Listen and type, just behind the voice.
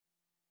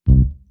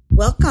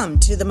Welcome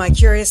to the My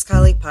Curious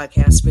Colleague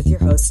podcast with your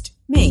host,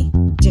 me,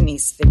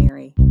 Denise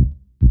Finieri.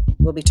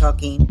 We'll be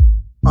talking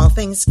all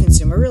things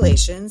consumer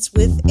relations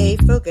with a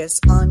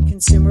focus on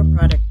consumer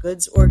product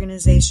goods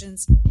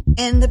organizations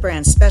and the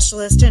brand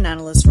specialist and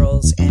analyst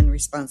roles and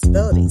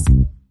responsibilities.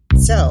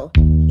 So,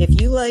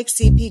 if you like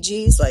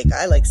CPGs like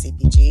I like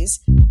CPGs,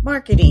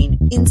 marketing,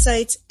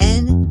 insights,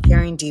 and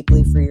caring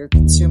deeply for your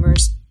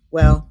consumers,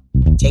 well,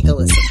 take a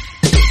listen.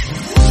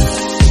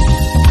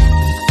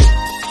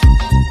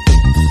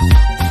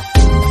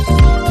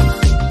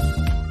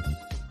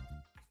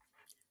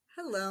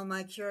 Hello,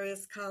 my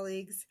curious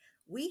colleagues.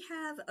 We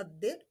have a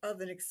bit of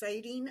an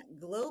exciting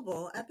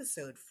global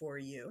episode for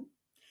you.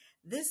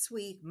 This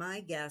week,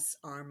 my guests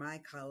are my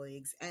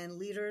colleagues and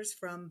leaders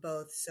from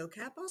both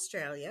SOCAP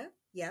Australia,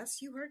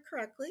 yes, you heard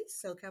correctly,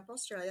 SOCAP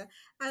Australia,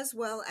 as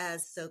well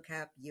as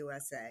SOCAP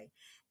USA.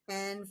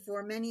 And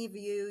for many of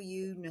you,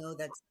 you know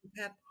that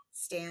SOCAP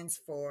stands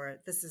for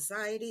the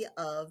Society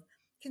of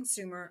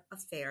Consumer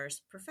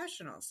Affairs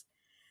Professionals.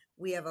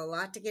 We have a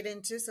lot to get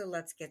into, so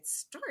let's get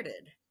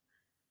started.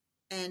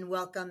 And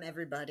welcome,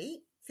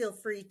 everybody. Feel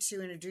free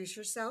to introduce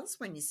yourselves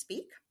when you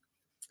speak.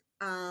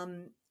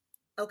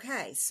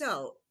 Okay,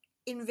 so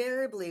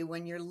invariably,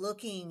 when you're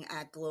looking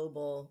at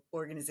global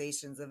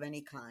organizations of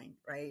any kind,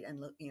 right,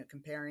 and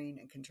comparing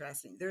and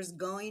contrasting, there's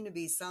going to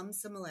be some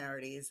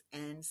similarities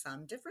and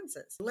some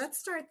differences. Let's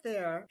start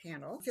there,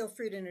 panel. Feel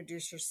free to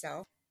introduce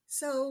yourself.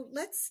 So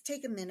let's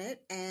take a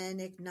minute and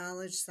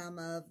acknowledge some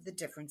of the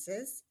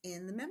differences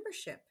in the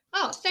membership.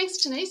 Oh, thanks,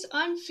 Denise.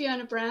 I'm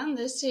Fiona Brown,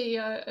 the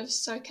CEO of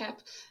SOCAP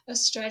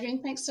Australia,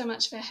 and thanks so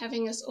much for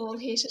having us all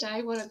here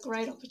today. What a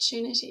great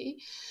opportunity.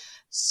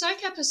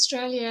 SOCAP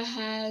Australia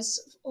has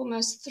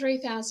almost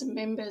 3,000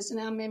 members, and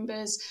our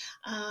members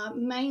are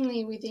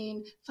mainly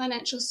within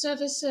financial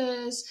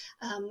services,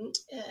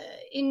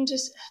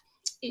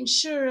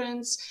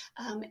 insurance,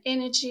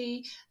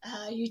 energy,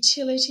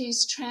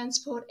 utilities,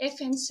 transport,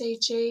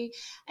 FMCG,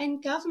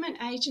 and government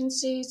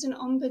agencies and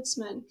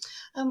ombudsman.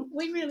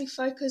 We really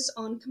focus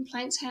on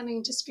complaints handling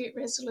and dispute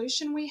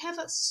resolution. We have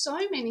so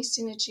many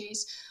synergies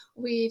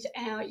with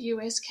our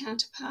US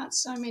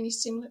counterparts, so many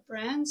similar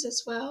brands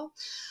as well.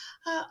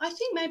 I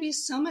think maybe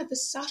some of the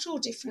subtle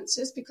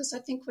differences, because I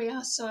think we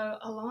are so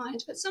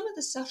aligned, but some of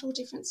the subtle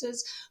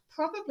differences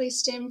probably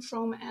stem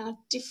from our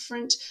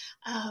different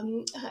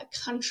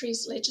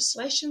countries'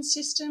 legislation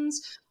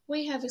systems.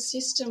 We have a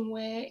system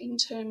where, in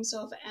terms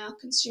of our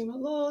consumer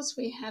laws,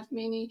 we have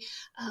many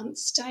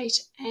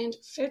state and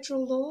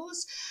federal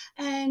laws,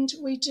 and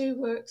we do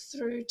work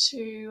through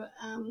to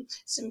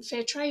some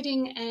fair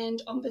trading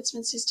and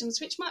ombudsman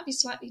systems, which might be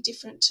slightly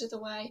different to the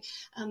way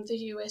the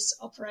US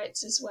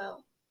operates as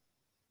well.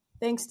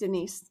 Thanks,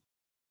 Denise.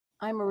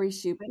 I'm Marie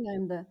Shubin.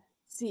 I'm the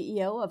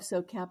CEO of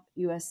SOCAP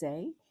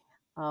USA.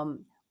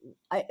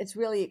 It's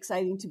really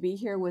exciting to be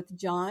here with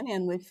John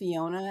and with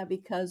Fiona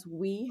because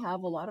we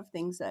have a lot of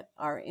things that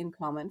are in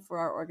common for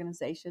our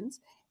organizations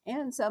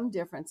and some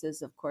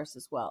differences, of course,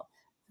 as well.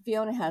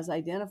 Fiona has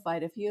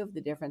identified a few of the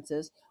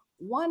differences.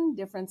 One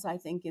difference, I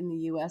think, in the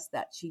U.S.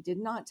 that she did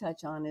not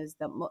touch on is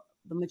that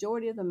the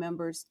majority of the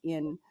members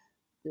in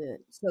the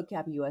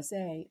SOCAP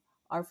USA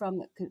are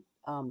from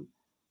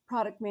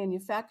product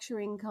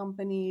manufacturing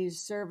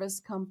companies, service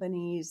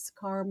companies,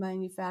 car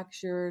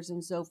manufacturers,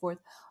 and so forth.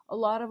 A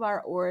lot of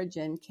our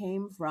origin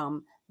came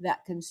from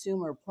that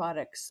consumer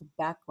products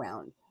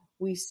background.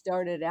 We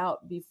started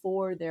out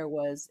before there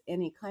was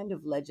any kind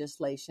of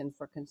legislation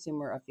for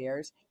consumer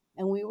affairs,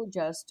 and we were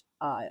just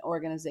an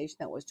organization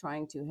that was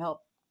trying to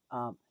help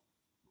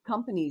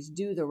companies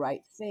do the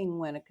right thing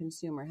when a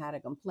consumer had a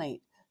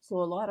complaint. So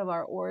a lot of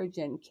our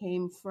origin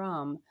came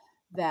from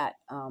that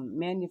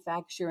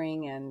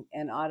manufacturing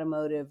and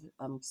automotive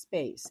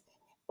space.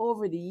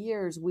 Over the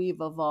years,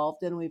 we've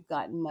evolved and we've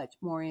gotten much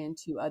more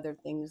into other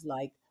things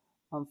like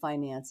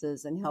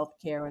finances and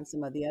healthcare and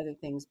some of the other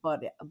things.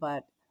 But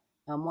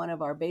one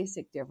of our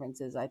basic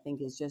differences, I think,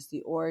 is just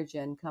the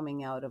origin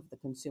coming out of the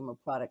consumer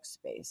product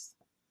space.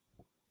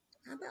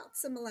 How about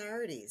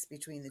similarities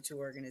between the two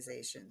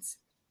organizations?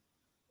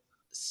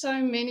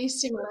 So many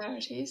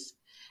similarities.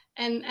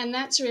 And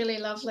that's really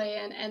lovely,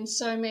 and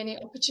so many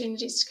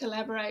opportunities to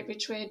collaborate,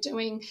 which we're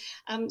doing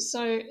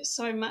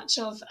so much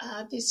of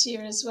this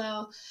year as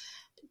well.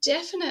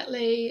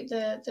 Definitely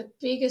the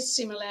biggest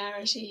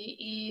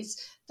similarity is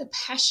the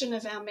passion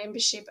of our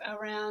membership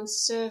around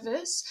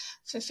service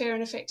for fair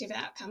and effective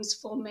outcomes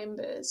for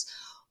members.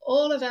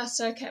 All of our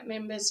SOCAP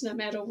members, no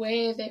matter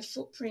where their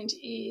footprint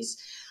is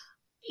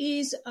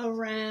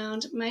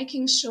around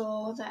making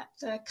sure that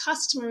the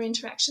customer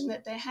interaction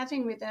that they're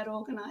having with that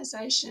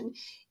organisation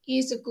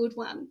is a good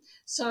one.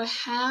 So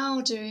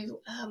how do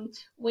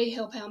we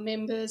help our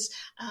members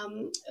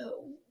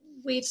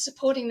with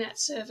supporting that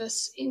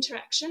service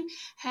interaction?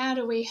 How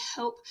do we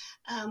help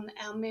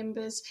our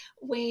members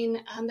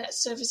when that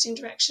service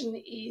interaction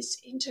is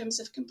in terms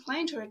of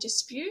complaint or a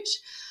dispute?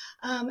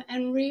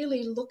 and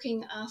really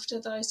looking after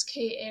those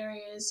key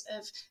areas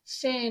of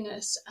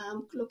fairness,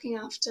 looking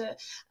after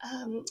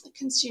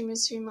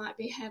consumers who might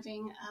be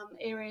having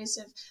areas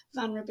of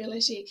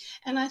vulnerability.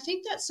 And I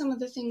think that's some of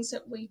the things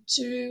that we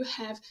do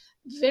have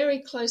very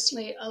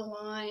closely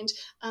aligned,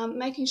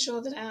 making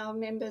sure that our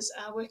members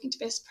are working to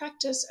best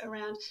practice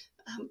around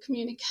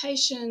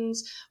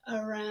communications,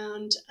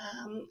 around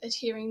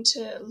adhering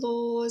to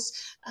laws.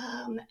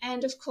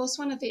 And of course,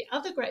 one of the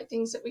other great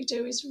things that we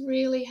do is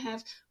really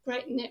have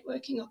great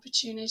networking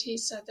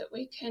opportunities so that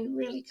we can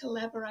really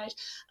collaborate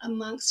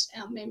amongst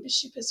our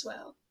membership as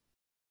well.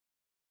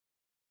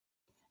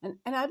 And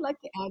I'd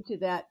like to add to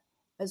that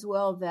as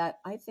well that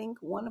I think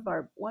one of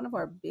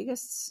our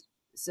biggest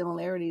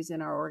similarities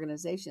in our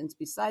organizations,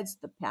 besides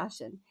the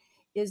passion,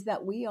 is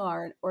that we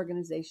are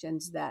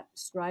organizations that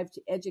strive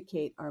to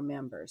educate our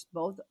members.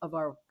 Both of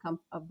our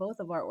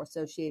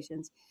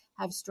associations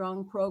have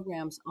strong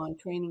programs on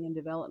training and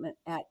development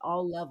at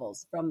all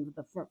levels, from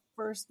the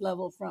first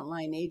level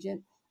frontline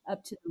agent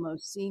up to the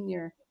most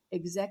senior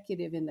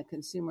executive in the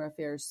consumer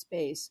affairs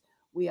space.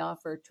 We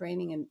offer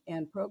training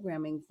and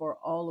programming for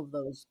all of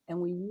those, and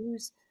we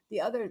use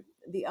the other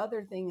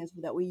thing is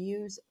that we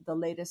use the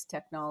latest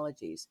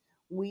technologies.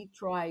 We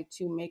try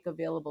to make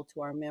available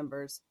to our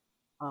members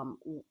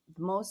the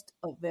most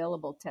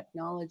available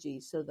technology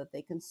so that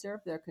they can serve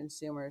their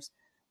consumers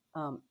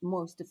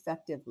most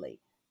effectively.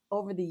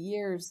 Over the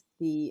years,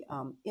 the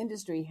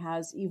industry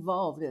has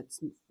evolved. It's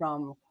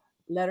from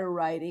letter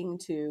writing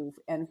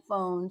and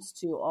phones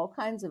to all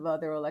kinds of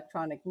other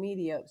electronic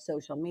media,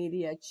 social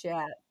media,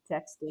 chat,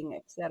 texting,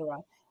 etc.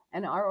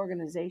 And our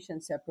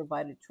organizations have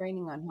provided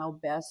training on how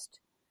best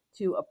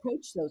to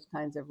approach those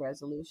kinds of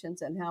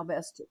resolutions and how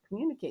best to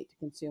communicate to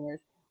consumers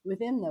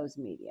within those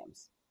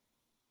mediums.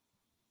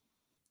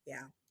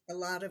 Yeah, a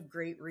lot of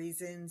great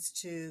reasons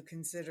to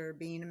consider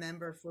being a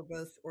member for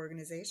both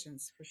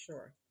organizations, for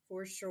sure.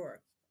 For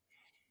sure.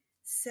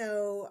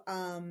 So,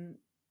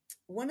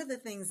 one of the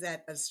things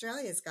that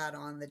Australia's got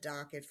on the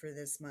docket for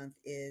this month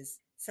is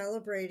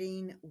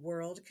celebrating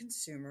World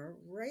Consumer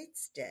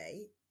Rights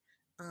Day.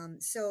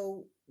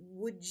 So,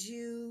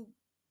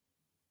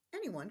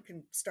 anyone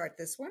can start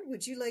this one.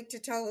 Would you like to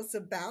tell us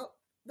about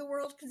the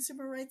World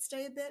Consumer Rights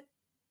Day a bit?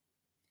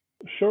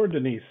 Sure,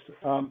 Denise.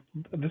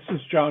 This is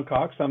John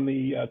Cox. I'm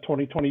the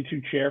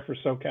 2022 chair for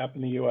SOCAP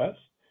in the U.S.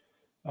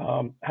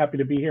 Happy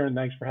to be here, and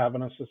thanks for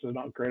having us. This is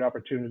a great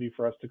opportunity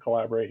for us to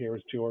collaborate here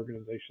as two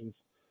organizations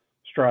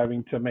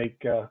striving to make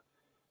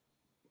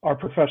our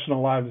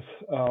professional lives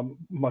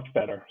much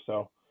better.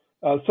 So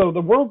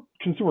the World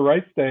Consumer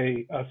Rights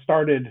Day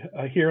started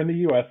here in the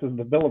U.S. as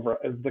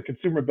the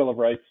Consumer Bill of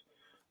Rights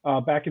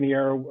back in the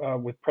era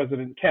with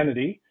President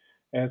Kennedy.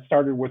 And it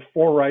started with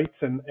 4 rights,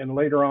 and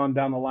later on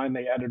down the line,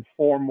 they added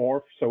 4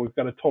 more. So we've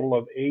got a total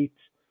of 8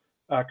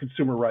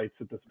 consumer rights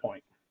at this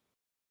point.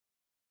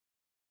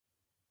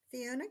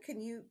 Fiona,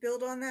 can you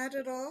build on that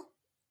at all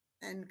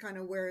and kind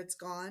of where it's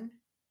gone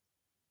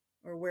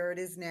or where it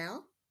is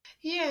now?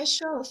 Yeah,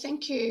 sure.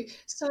 Thank you.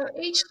 So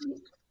each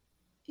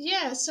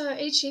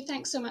year,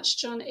 thanks so much,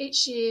 John.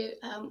 Each year,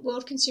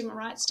 World Consumer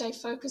Rights Day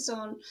focuses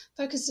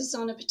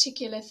on a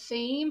particular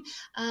theme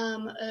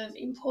of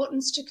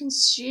importance to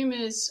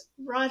consumers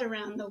right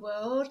around the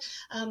world.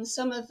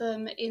 Some of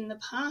them in the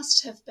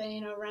past have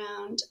been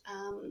around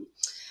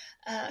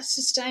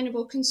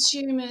sustainable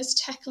consumers,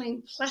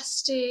 tackling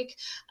plastic,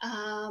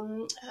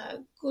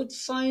 good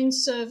phone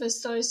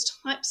service, those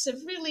types of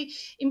really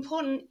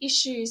important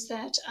issues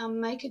that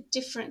make a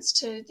difference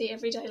to the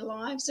everyday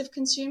lives of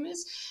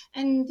consumers.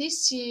 And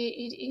this year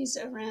it is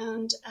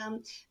around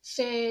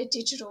fair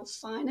digital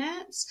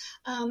finance,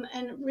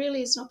 and it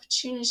really is an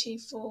opportunity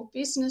for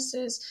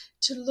businesses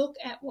to look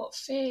at what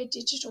fair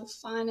digital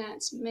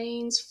finance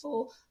means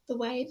for the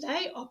way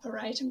they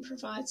operate and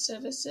provide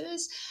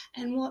services,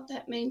 and what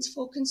that means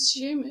for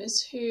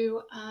consumers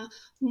who are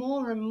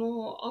more and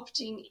more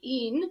opting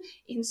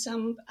in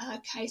some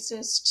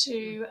cases,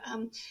 to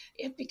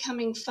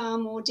becoming far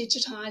more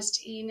digitised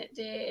in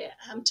their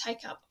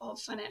take-up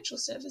of financial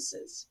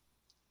services.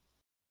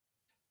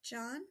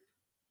 John,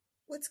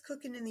 what's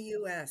cooking in the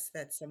U.S.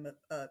 that's some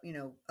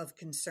of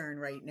concern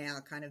right now,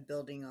 kind of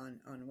building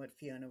on what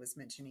Fiona was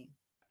mentioning?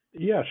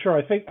 Yeah, sure.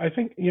 I think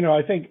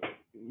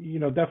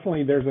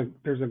definitely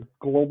there's a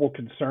global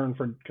concern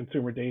for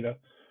consumer data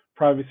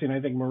privacy, and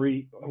I think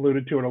Marie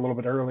alluded to it a little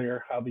bit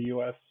earlier, how the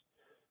U.S.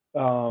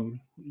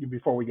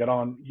 Before we get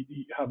on,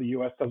 how the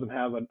U.S. doesn't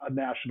have a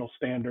national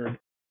standard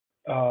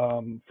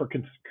for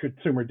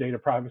consumer data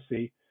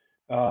privacy.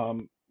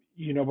 But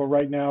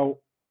right now,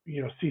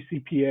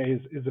 CCPA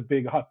is a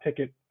big hot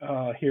ticket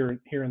here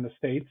in the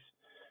States.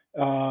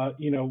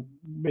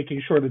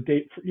 Making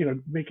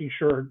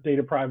sure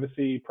data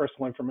privacy,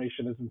 personal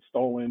information isn't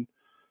stolen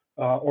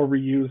or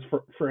reused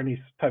for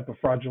any type of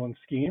fraudulent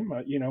scheme.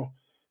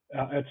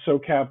 At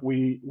SOCAP,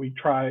 we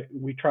try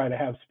to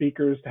have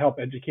speakers to help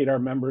educate our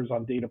members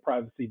on data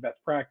privacy best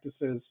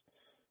practices.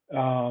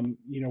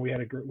 We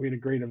had a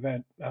great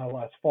event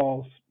last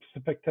fall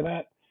specific to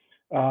that.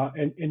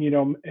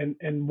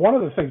 And one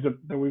of the things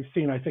that we've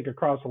seen, I think,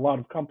 across a lot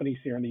of companies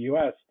here in the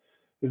U.S.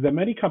 is that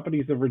many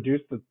companies have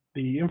reduced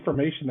the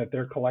information that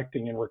they're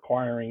collecting and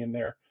requiring in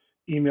their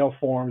email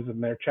forms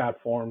and their chat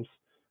forms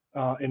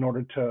in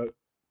order to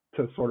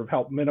sort of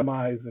help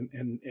minimize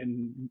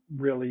and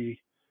really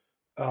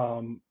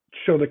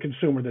show the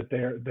consumer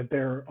that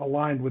they're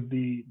aligned with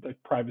the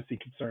privacy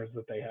concerns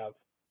that they have.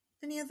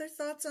 Any other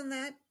thoughts on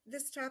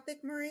this topic,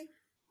 Marie?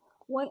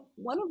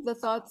 One of the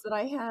thoughts that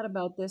I had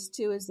about this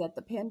too is that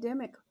the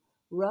pandemic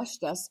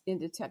rushed us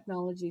into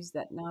technologies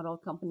that not all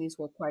companies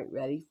were quite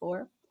ready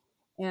for.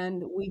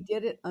 And we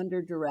did it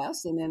under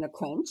duress and in a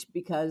crunch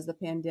because the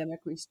pandemic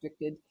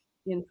restricted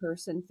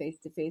in-person,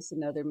 face-to-face,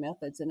 and other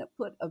methods. And it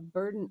put a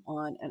burden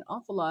on an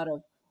awful lot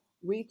of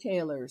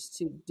retailers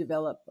to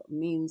develop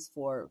means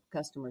for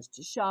customers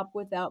to shop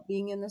without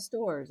being in the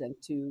stores and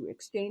to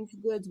exchange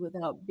goods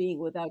without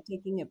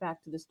taking it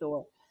back to the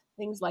store,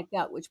 things like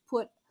that, which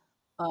put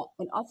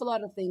an awful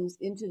lot of things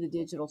into the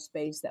digital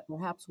space that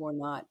perhaps were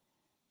not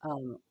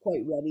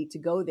quite ready to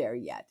go there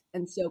yet.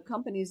 And so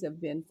companies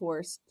have been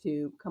forced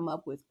to come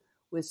up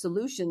with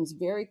solutions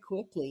very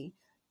quickly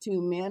to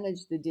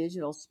manage the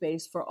digital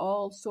space for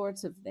all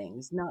sorts of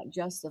things, not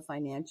just the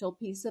financial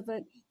piece of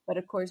it, but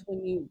of course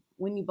when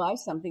you buy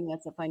something,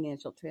 that's a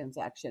financial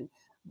transaction.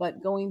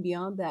 But going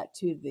beyond that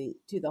to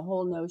the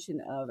whole notion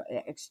of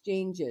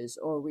exchanges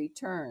or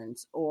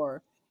returns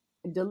or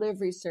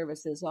delivery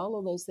services, all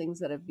of those things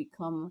that have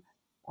become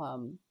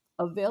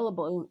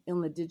available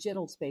in the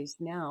digital space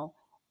now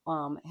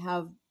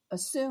have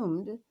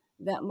assumed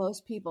that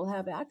most people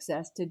have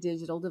access to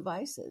digital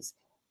devices,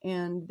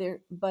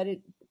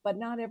 but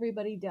not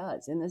everybody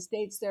does. In the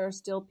States, there are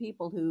still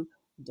people who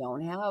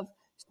don't have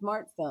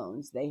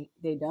smartphones. They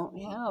don't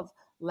have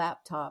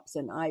laptops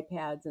and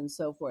iPads and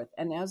so forth.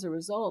 And as a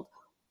result,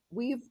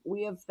 we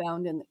have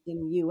found in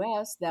the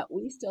U.S. that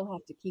we still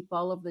have to keep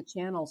all of the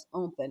channels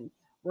open,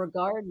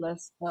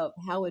 regardless of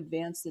how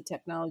advanced the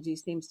technology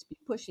seems to be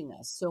pushing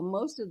us. So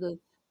most of the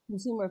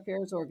consumer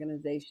affairs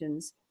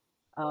organizations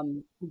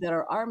that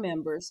are our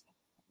members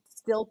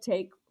still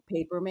take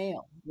paper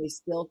mail. They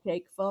still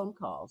take phone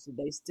calls.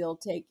 They still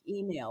take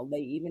email. They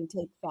even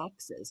take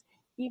faxes.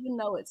 Even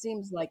though it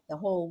seems like the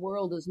whole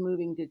world is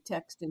moving to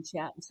text and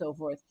chat and so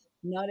forth,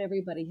 not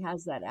everybody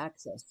has that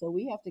access. So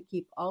we have to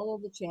keep all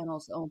of the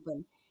channels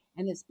open,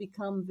 and it's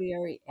become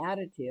very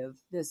additive.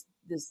 This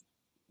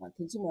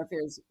consumer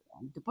affairs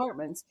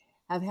departments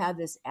have had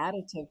this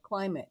additive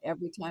climate.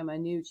 Every time a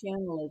new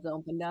channel is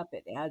opened up,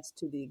 it adds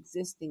to the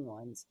existing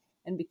ones.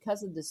 And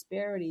because of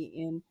disparity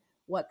in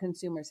what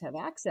consumers have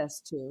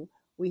access to,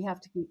 we have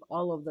to keep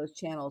all of those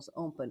channels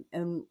open.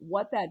 And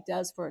what that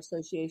does for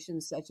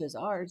associations such as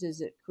ours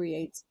is it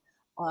creates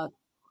a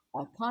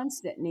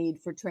constant need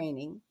for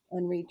training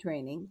and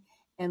retraining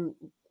and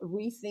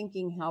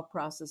rethinking how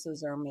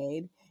processes are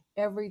made.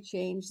 Every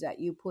change that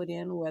you put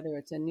in, whether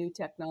it's a new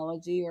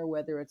technology or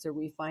whether it's a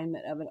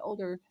refinement of an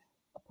older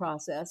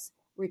process,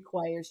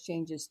 requires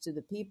changes to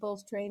the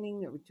people's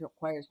training. It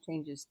requires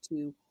changes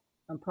to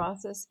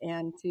process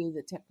and to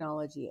the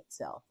technology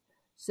itself.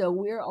 So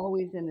we're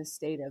always in a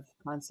state of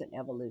constant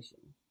evolution.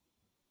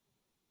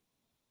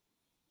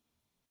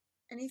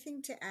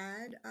 Anything to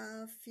add,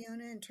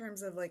 Fiona, in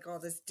terms of like all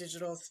this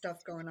digital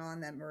stuff going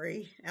on that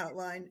Marie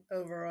outlined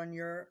over on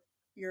your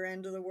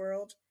end of the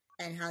world,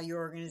 and how your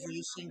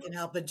organization can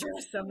help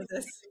address some of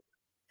this?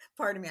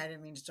 Pardon me, I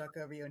didn't mean to talk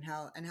over you. And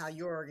how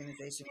your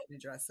organization can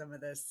address some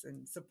of this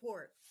and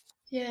support.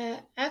 Yeah,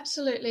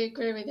 absolutely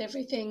agree with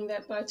everything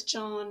that both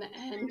John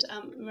and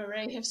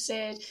Marie have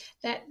said,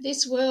 that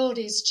this world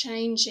is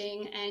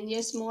changing, and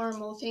yes, more and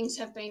more things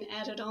have been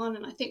added on,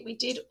 and I think we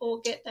did all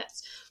get that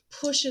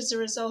push as a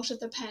result of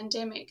the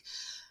pandemic.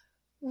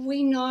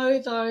 We know,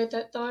 though,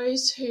 that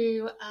those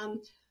who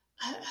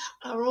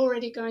are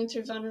already going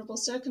through vulnerable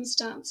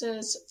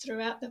circumstances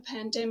throughout the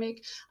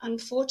pandemic,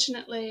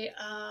 unfortunately,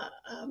 are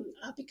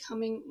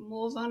becoming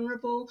more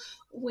vulnerable.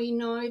 We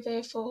know,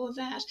 therefore,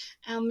 that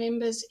our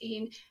members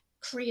in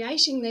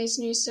creating these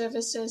new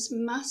services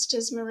must,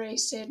 as Marie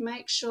said,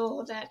 make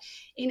sure that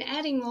in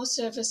adding more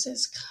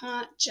services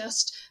can't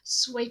just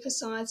sweep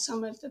aside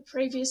some of the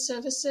previous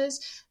services,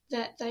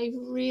 that they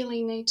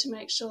really need to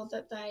make sure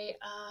that they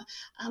are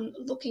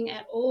looking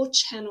at all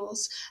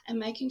channels and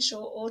making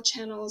sure all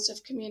channels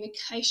of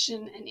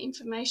communication and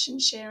information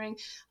sharing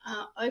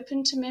are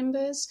open to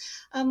members.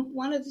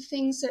 One of the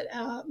things that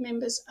our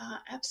members are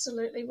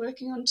absolutely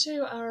working on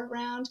too are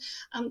around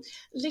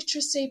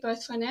literacy,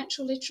 both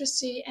financial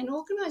literacy and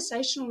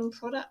organisational and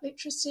product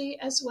literacy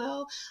as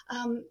well,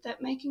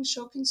 that making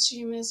sure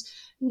consumers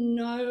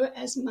know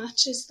as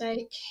much as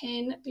they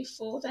can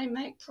before they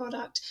make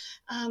product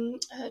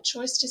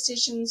choice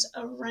decisions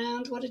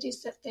around what it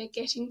is that they're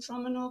getting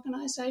from an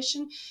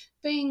organisation,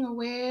 being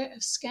aware of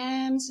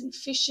scams and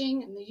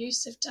phishing and the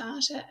use of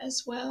data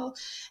as well.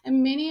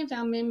 And many of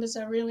our members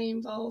are really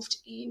involved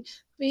in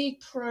big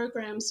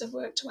programs of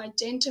work to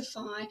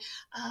identify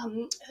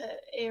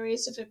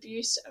areas of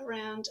abuse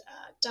around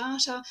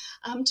data,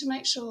 to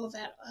make sure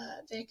that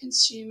their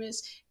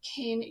consumers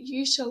can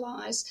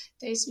utilise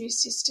these new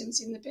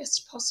systems in the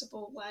best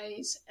possible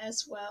ways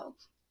as well.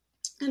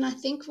 And I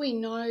think we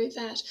know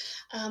that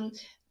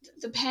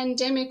the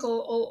pandemic,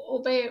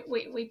 albeit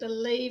we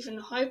believe and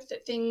hope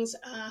that things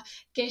are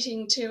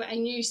getting to a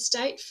new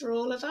state for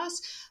all of us,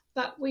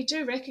 but we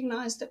do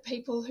recognise that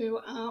people who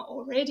are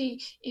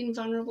already in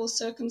vulnerable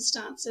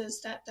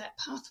circumstances, that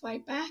pathway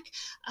back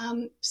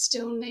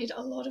still need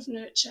a lot of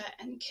nurture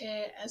and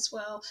care as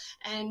well.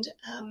 And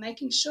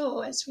making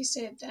sure, as we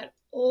said, that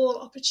all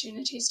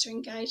opportunities to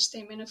engage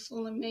them in a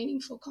full and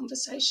meaningful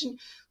conversation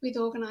with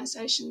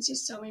organisations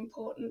is so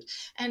important.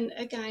 And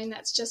again,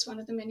 that's just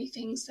one of the many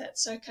things that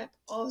SOCAP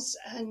Oz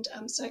and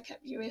SOCAP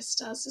US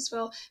does as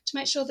well, to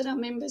make sure that our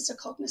members are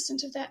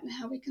cognisant of that and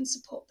how we can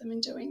support them in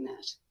doing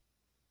that.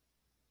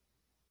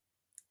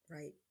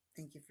 Right.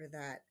 Thank you for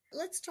that.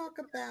 Let's talk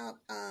about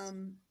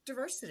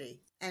diversity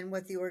and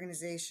what the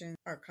organizations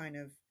are kind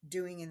of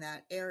doing in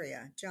that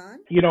area. John?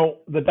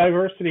 The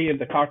diversity in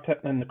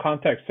the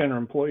contact center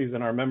employees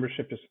in our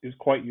membership is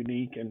quite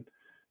unique. And,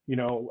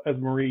 as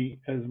Marie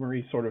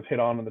sort of hit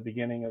on in the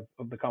beginning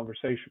of the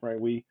conversation, right,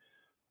 we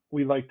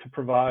like to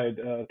provide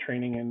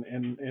training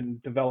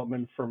and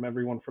development from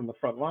everyone from the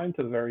front line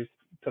to the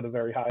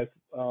very highest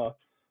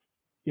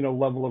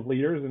level of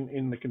leaders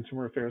in the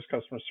consumer affairs,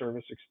 customer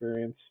service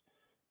experience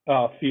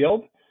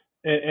field.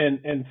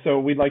 And so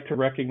we'd like to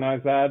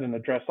recognize that and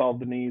address all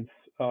the needs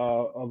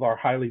of our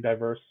highly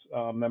diverse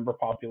member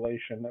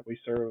population that we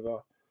serve.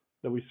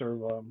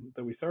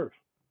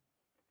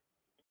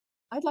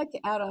 I'd like to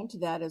add on to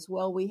that as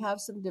well. We have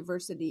some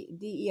diversity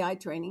DEI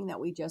training that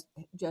we just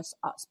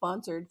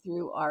sponsored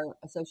through our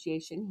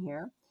association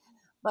here,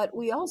 but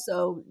we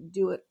also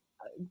do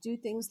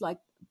things like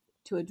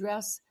to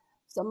address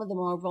some of the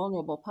more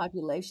vulnerable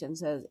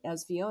populations,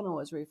 as Fiona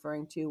was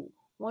referring to.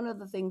 One of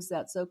the things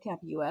that SOCAP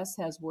US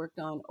has worked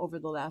on over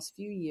the last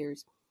few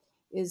years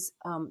is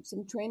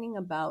some training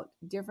about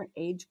different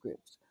age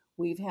groups.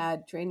 We've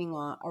had training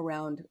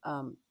around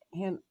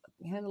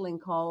handling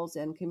calls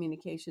and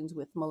communications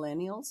with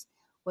millennials,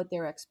 what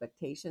their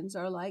expectations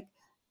are like.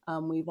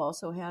 We've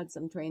also had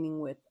some training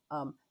with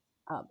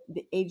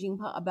the aging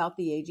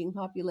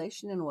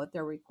population and what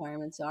their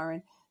requirements are.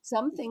 And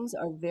some things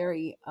are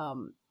very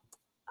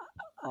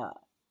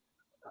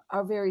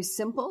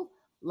simple,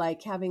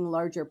 like having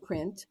larger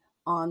print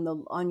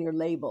on your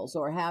labels,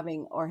 or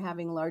having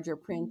larger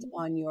print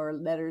on your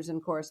letters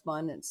and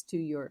correspondence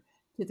to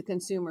the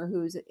consumer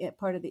who's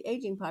part of the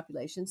aging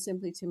population,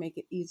 simply to make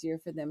it easier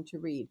for them to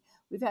read.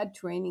 We've had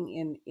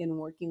training in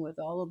working with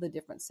all of the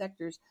different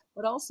sectors,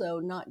 but also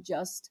not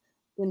just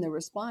in the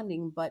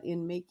responding, but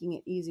in making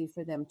it easy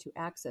for them to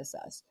access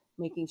us,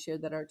 making sure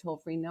that our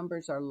toll-free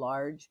numbers are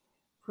large,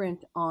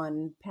 print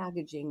on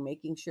packaging,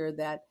 making sure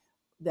that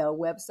the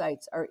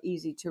websites are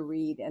easy to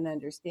read and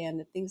understand,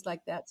 and things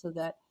like that, so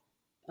that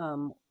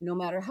no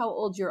matter how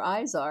old your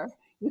eyes are,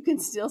 you can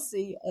still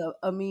see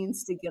a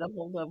means to get a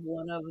hold of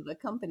one of the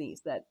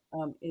companies that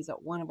is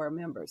one of our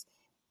members.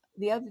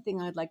 The other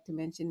thing I'd like to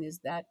mention is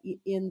that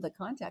in the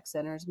contact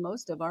centers,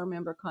 most of our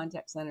member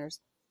contact centers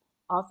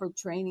offer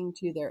training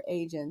to their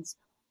agents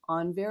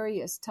on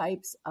various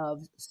types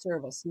of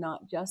service,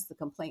 not just the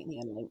complaint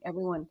handling.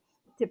 Everyone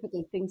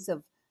typically thinks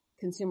of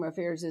consumer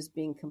affairs as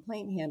being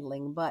complaint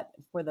handling, but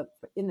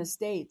in the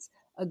States,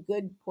 a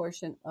good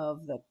portion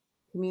of the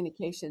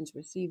communications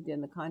received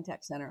in the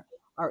contact center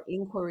are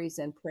inquiries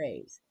and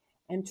praise.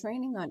 And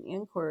training on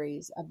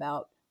inquiries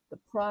about the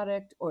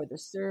product or the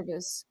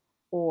service,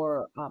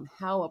 or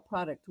how a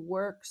product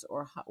works,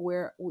 or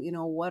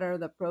what are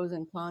the pros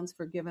and cons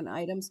for given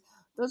items.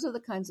 Those are the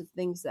kinds of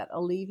things that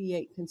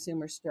alleviate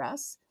consumer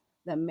stress,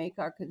 that make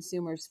our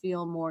consumers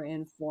feel more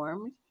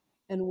informed.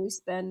 And we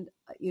spend,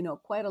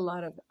 quite a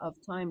lot of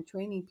time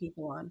training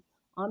people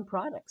on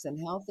products and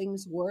how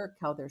things work,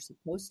 how they're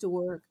supposed to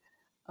work.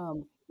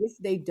 If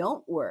they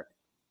don't work,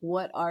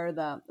 what are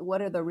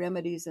the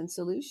remedies and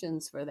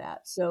solutions for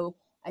that? So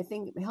I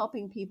think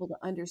helping people to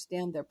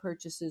understand their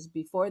purchases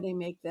before they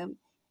make them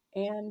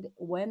and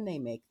when they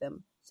make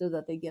them, so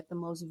that they get the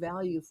most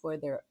value for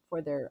their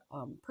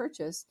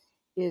purchase,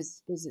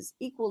 is as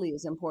equally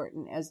as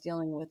important as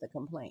dealing with a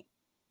complaint.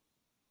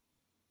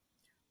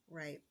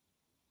 Right.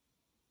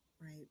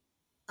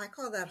 I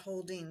call that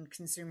holding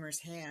consumers'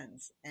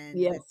 hands. And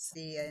yes.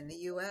 in the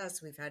US,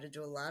 we've had to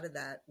do a lot of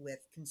that with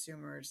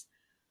consumers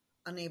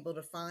unable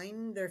to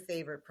find their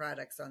favorite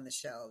products on the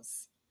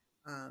shelves,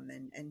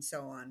 and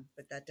so on.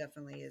 But that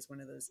definitely is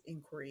one of those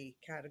inquiry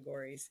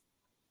categories.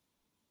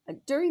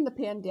 During the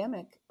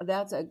pandemic,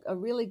 that's a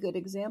really good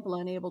example,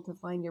 unable to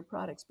find your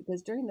products,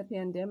 because during the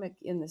pandemic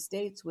in the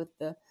States, with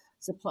the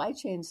supply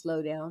chain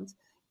slowdowns,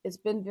 it's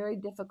been very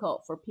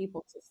difficult for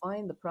people to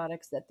find the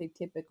products that they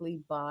typically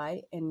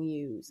buy and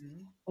use.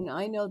 Mm-hmm. And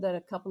I know that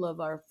a couple of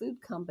our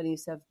food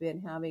companies have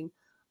been having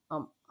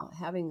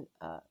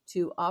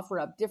to offer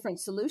up different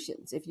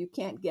solutions. If you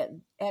can't get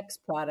X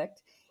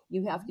product,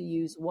 you have to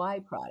use Y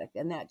product,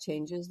 and that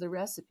changes the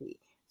recipe.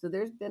 So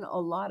there's been a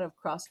lot of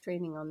cross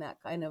training on that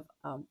kind of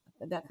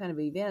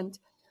event,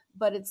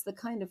 but it's the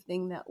kind of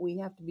thing that we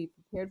have to be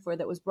prepared for.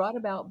 That was brought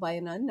about by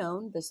an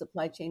unknown, the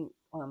supply chain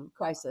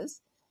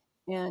crisis,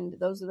 and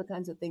those are the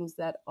kinds of things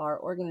that our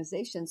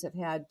organizations have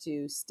had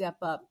to step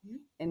up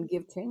and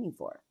give training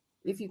for.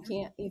 If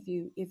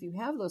you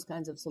have those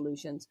kinds of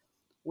solutions,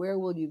 where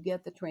will you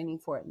get the training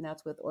for it? And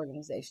that's with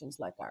organizations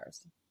like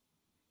ours.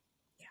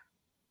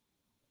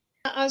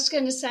 I was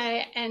going to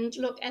say, and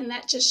look, and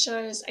that just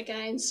shows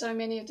again so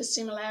many of the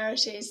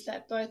similarities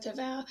that both of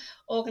our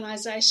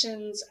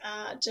organisations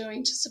are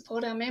doing to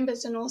support our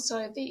members, and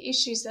also the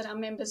issues that our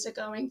members are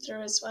going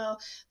through as well.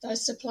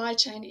 Those supply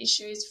chain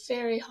issues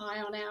very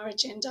high on our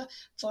agenda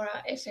for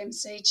our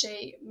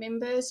FMCG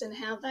members, and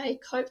how they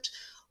coped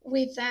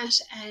with that,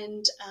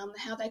 and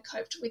how they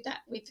coped with that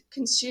with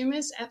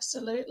consumers,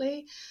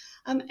 absolutely.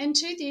 And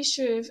to the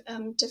issue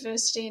of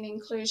diversity and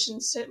inclusion,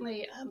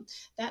 certainly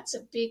that's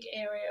a big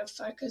area of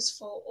focus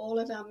for all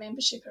of our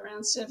membership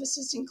around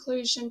services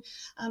inclusion,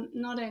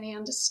 not only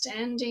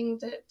understanding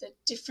the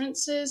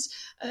differences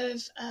of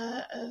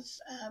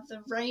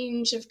the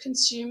range of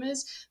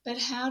consumers, but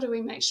how do we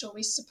make sure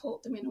we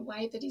support them in a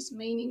way that is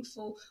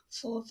meaningful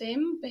for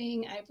them,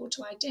 being able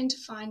to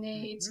identify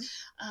needs,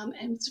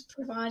 and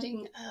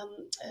providing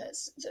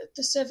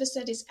the service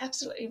that is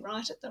absolutely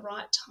right at the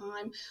right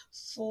time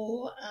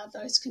for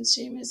those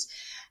consumers.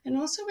 And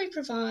also we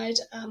provide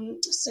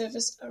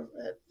service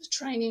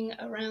training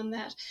around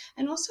that,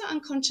 and also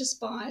unconscious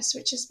bias,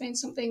 which has been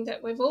something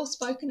that we've all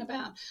spoken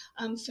about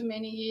for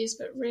many years,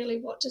 but really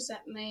what does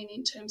that mean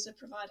in terms of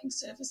providing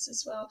service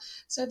as well.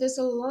 So there's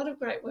a lot of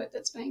great work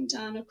that's being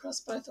done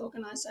across both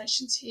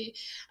organisations here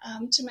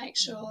to make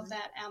sure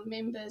that our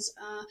members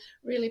are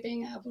really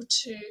being able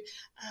to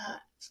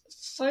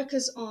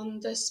focus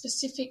on the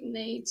specific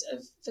needs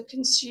of the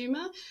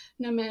consumer,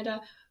 no matter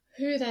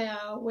who they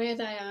are, where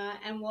they are,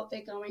 and what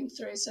they're going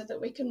through, so that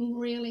we can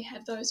really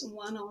have those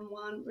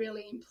one-on-one,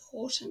 really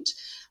important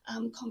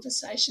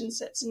conversations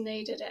that's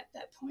needed at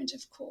that point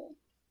of call.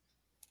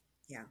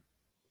 Yeah.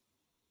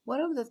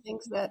 One of the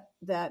things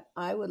that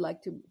I would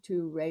like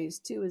to raise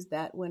too is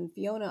that when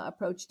Fiona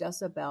approached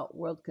us about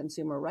World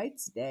Consumer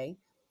Rights Day,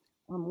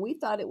 we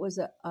thought it was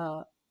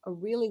a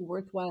really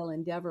worthwhile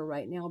endeavor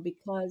right now,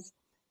 because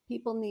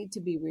people need to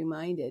be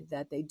reminded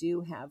that they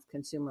do have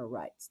consumer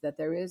rights, that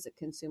there is a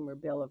Consumer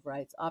Bill of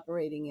Rights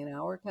operating in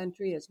our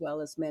country as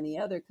well as many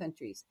other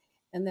countries,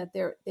 and that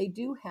they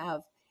do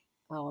have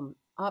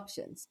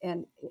options.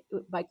 And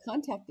by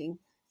contacting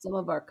some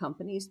of our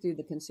companies through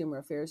the consumer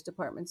affairs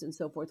departments and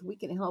so forth, we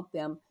can help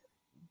them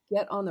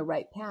get on the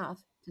right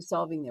path to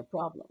solving their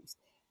problems.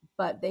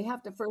 But they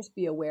have to first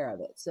be aware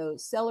of it. So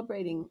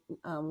celebrating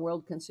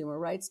World Consumer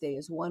Rights Day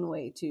is one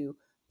way to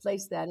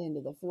place that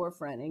into the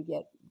forefront and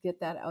get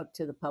that out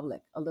to the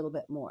public a little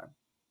bit more.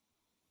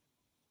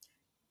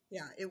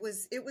 Yeah, it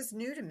was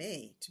new to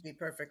me, to be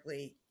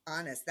perfectly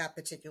honest, that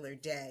particular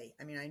day.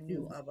 I mean, I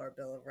knew of our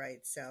Bill of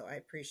Rights, so I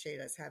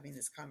appreciate us having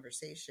this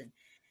conversation.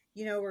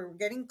 You know, we're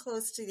getting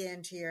close to the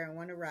end here. I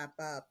want to wrap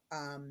up.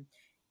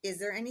 Is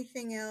there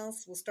anything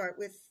else? We'll start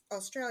with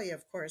Australia,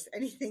 of course.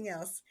 Anything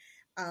else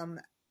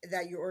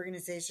that your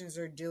organizations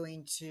are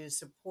doing to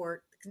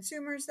support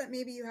consumers that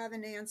maybe you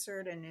haven't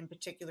answered, and in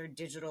particular,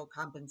 digital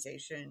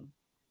compensation,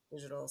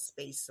 digital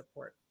space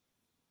support?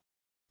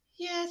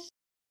 Yeah,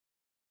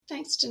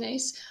 thanks,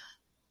 Denise.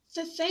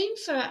 The theme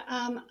for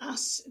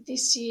us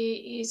this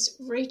year is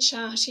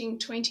recharting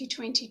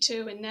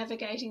 2022 and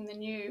navigating the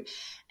new.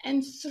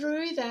 And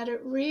through that,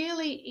 it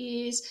really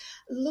is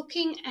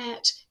looking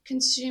at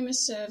consumer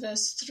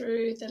service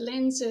through the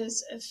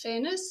lenses of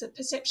fairness, the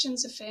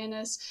perceptions of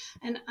fairness,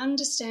 and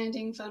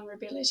understanding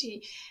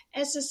vulnerability.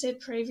 As I said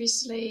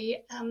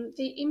previously,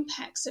 the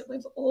impacts that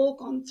we've all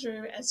gone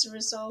through as a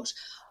result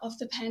of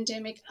the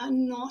pandemic are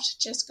not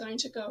just going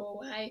to go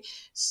away.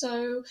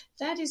 So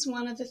that is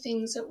one of the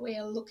things that we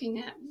are looking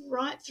at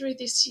right through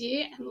this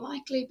year and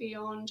likely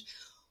beyond.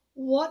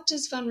 What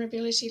does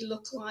vulnerability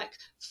look like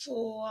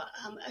for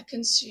a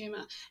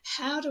consumer?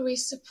 How do we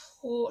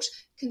support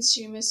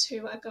consumers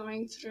who are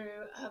going through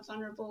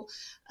vulnerable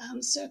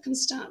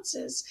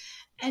circumstances?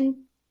 And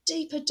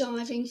deeper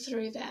diving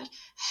through that,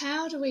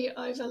 how do we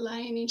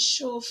overlay and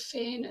ensure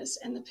fairness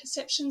and the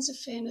perceptions of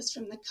fairness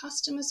from the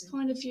customer's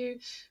point of view,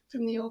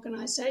 from the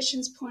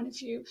organisation's point of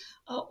view,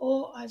 are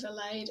all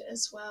overlaid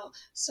as well,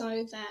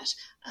 so that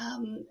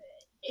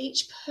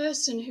each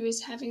person who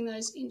is having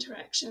those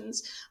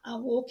interactions are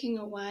walking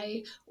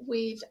away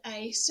with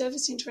a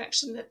service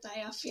interaction that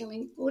they are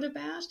feeling good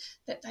about,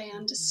 that they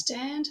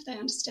understand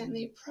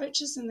the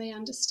approaches, and they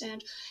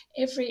understand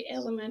every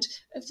element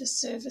of the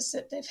service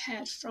that they've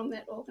had from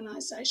that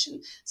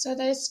organisation. So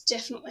there's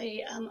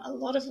definitely a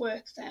lot of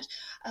work that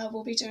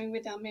we'll be doing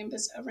with our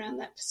members around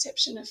that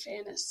perception of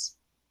fairness.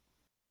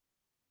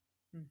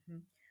 Mm-hmm.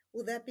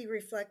 Will that be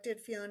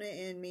reflected, Fiona,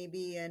 in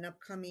maybe an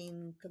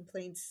upcoming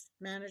complaints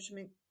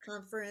management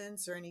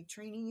conference or any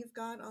training you've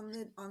got on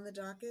the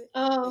docket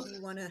Oh, that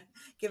you want to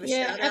give a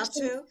yeah, shout out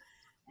absolutely. to?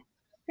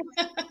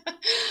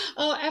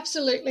 Oh,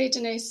 absolutely,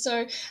 Denise.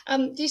 So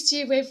this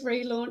year we've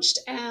relaunched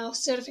our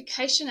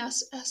certification, our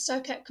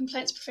SOCAP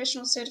Complaints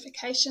Professional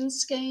Certification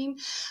Scheme,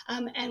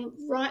 and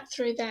right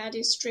through that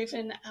is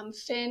driven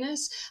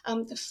fairness,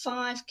 the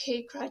 5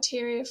 key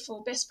criteria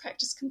for best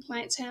practice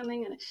complaints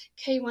handling, and a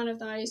key one of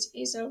those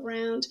is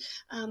around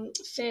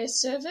fair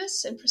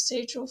service and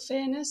procedural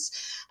fairness.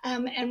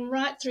 And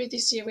right through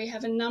this year we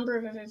have a number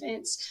of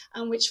events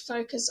which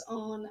focus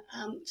on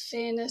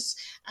fairness,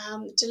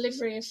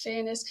 delivery of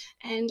fairness,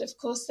 and of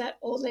course that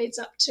all leads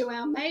up to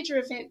our major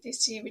event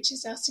this year, which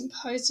is our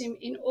symposium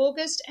in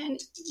August. And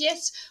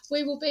yes,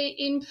 we will be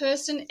in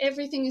person.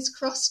 Everything is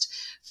crossed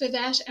for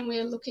that, and we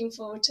are looking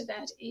forward to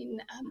that in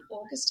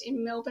August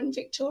in Melbourne,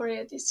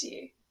 Victoria this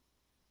year.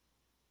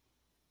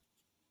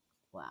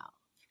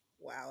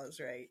 Wow is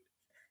right.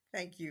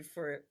 Thank you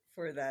for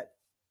that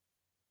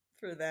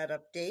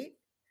update.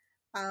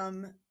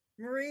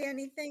 Marie,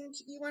 anything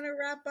you want to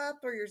wrap up,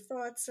 or your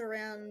thoughts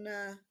around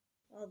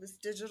all this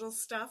digital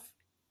stuff?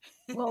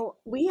 Well,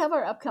 we have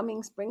our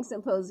upcoming spring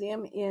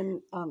symposium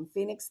in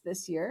Phoenix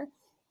this year.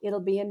 It'll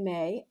be in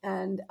May.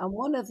 And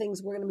one of the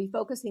things we're going to be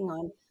focusing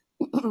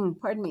on,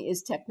 pardon me,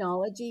 is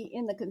technology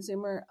in the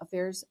Consumer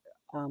Affairs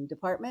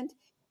Department.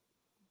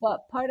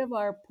 But part of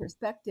our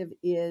perspective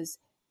is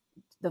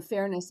the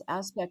fairness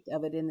aspect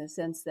of it, in the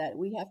sense that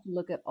we have to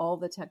look at all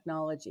the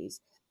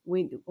technologies.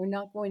 We're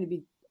not going to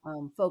be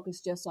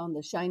focused just on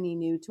the shiny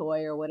new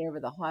toy or whatever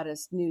the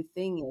hottest new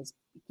thing is.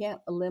 You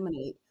can't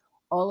eliminate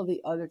all of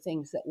the other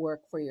things that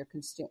work for your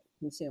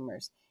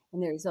consumers.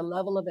 And there's a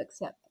level of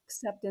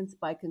acceptance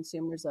by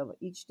consumers of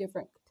each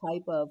different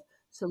type of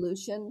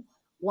solution.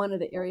 One of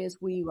the areas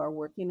we are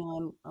working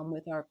on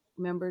with our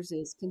members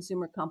is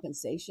consumer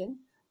compensation,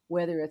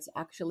 whether it's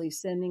actually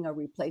sending a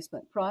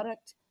replacement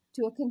product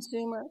to a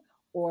consumer,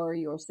 or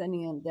you're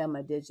sending them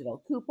a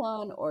digital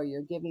coupon, or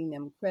you're giving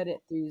them credit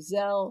through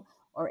Zelle,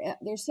 or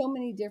there's so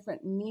many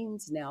different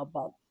means now.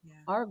 But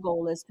our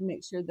goal is to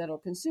make sure that our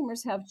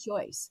consumers have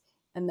choice,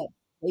 and that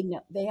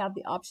they have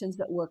the options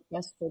that work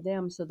best for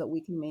them, so that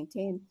we can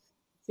maintain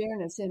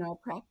fairness in our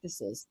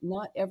practices.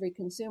 Not every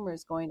consumer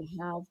is going to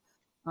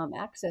have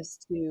access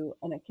to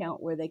an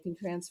account where they can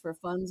transfer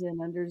funds in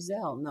under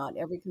Zelle. Not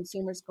every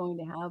consumer is going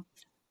to have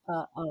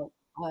an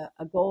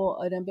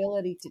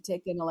ability to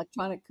take an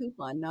electronic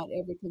coupon. Not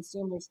every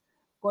consumer is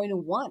going to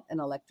want an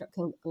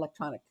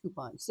electronic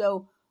coupon.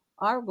 So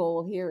our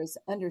goal here is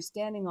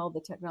understanding all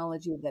the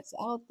technology that's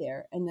out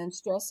there, and then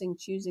stressing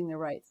choosing the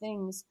right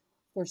things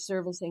for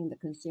servicing the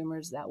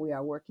consumers that we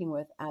are working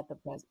with at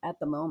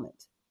the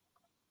moment.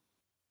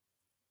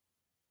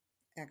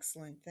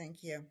 Excellent.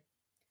 Thank you.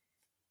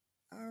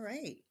 All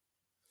right.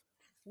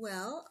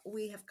 Well,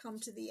 we have come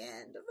to the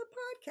end of the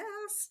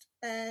podcast,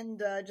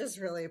 and just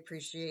really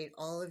appreciate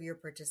all of your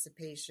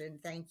participation.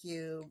 Thank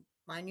you,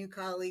 my new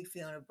colleague,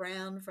 Fiona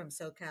Brown from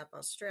SOCAP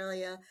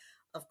Australia.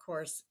 Of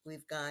course,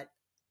 we've got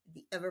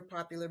the ever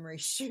popular Marie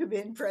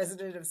Shubin,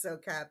 president of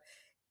SOCAP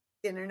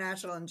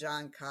International, and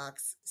John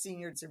Cox,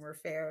 senior consumer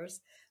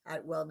affairs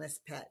at Wellness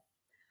Pet.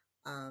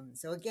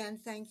 So again,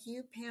 thank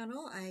you,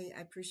 panel. I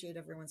appreciate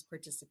everyone's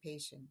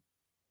participation.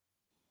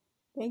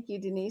 Thank you,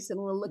 Denise,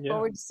 and we'll look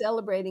forward to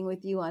celebrating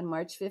with you on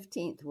March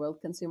 15th, World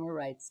Consumer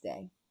Rights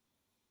Day.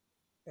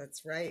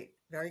 That's right.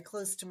 Very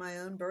close to my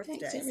own birthday,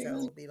 so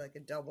it'll be like a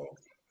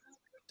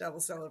double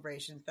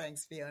celebration.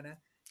 Thanks, Fiona.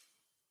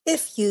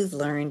 If you've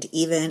learned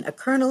even a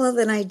kernel of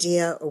an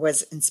idea or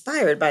was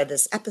inspired by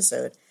this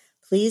episode,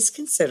 please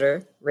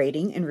consider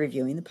rating and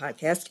reviewing the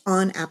podcast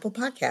on Apple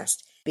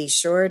Podcast. Be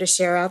sure to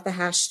share out the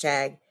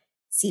hashtag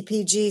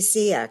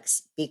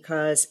CPGCX,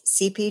 because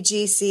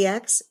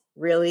CPGCX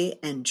really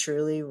and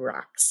truly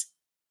rocks.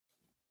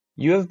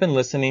 You have been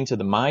listening to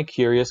the My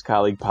Curious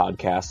Colleague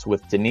podcast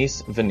with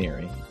Denise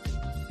Vanieri.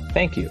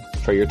 Thank you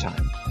for your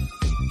time.